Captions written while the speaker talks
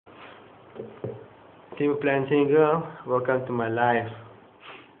Simple Plan Single, welcome to my life.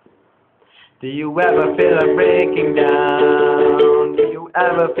 Do you ever feel like breaking down? Do you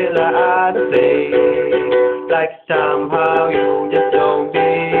ever feel like out of place? Like somehow you just don't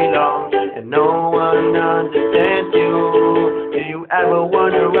belong and no one understands you? Do you ever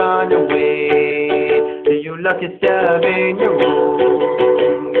wanna run away? Do you lock yourself in your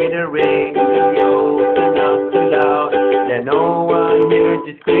room with a ring to you, not too loud that no one hears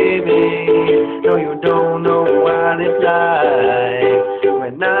you screaming? No, you don't know what it's like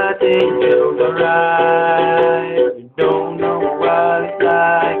when nothing feels alright. You don't know what it's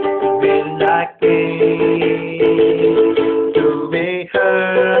like to be like me, to be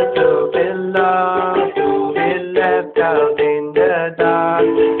hurt, to be lost, to be left out in the dark,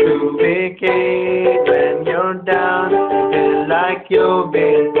 to be kicked when you're down, to feel like you've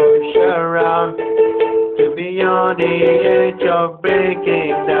been pushed around, to be on the edge of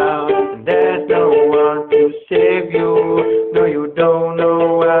breaking down, and there's no one to save you. No, you don't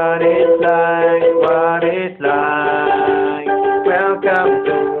know what it's like, what it's like. Welcome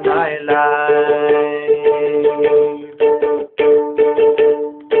to my life.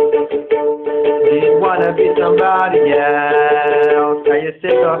 Do you wanna be somebody else? Are you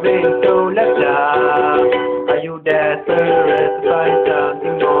sick of being so left out? Are you desperate to find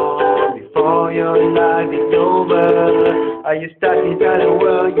something more before your life is over? Are you stuck inside a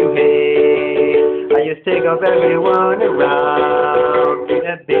world you hate? Are you sick of everyone around with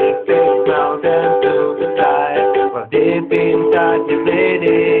a big fake mouth and to the side? Well, deep inside you're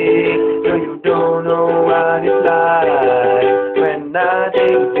bleeding. No, you don't know what it's like when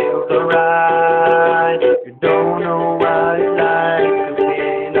nothing feels alright. You don't know what it's like to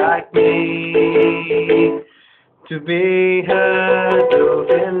be like me, to be hurt, to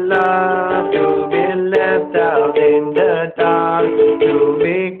be loved, to be left out in the dark, to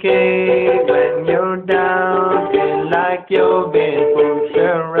be kicked when you're down, feel like you've been pushed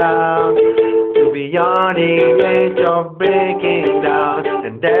around, to be on the edge of breaking down,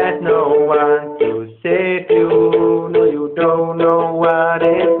 and there's no one to save you. No, you don't know what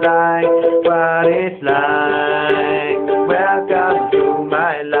it's like, what it's like. Welcome to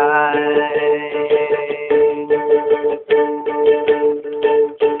my life.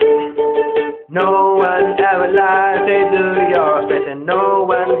 No one ever lies into your face, and no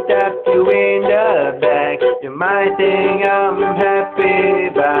one stabs you in the back. You might think I'm happy,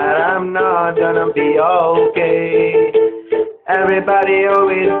 but I'm not gonna be okay. Everybody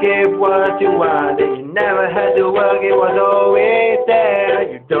always give what you want, and you never had to work, it was always there.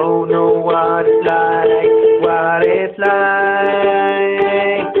 You don't know what it's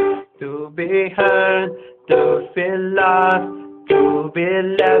like to be hurt, to feel lost, to be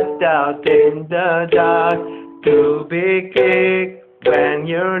left out in the dark, to be kicked when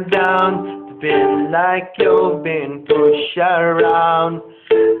you're down, to feel like you've been pushed around,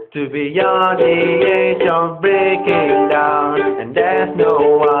 to be on the edge of breaking down, and there's no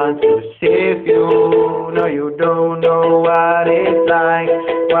one to save you. No, you don't know what it's like,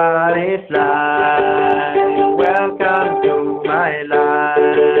 what it's like. Welcome to my life.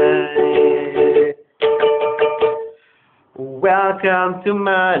 Welcome to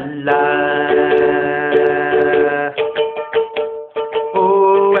my life.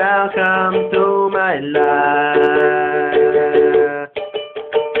 Oh, welcome to my life.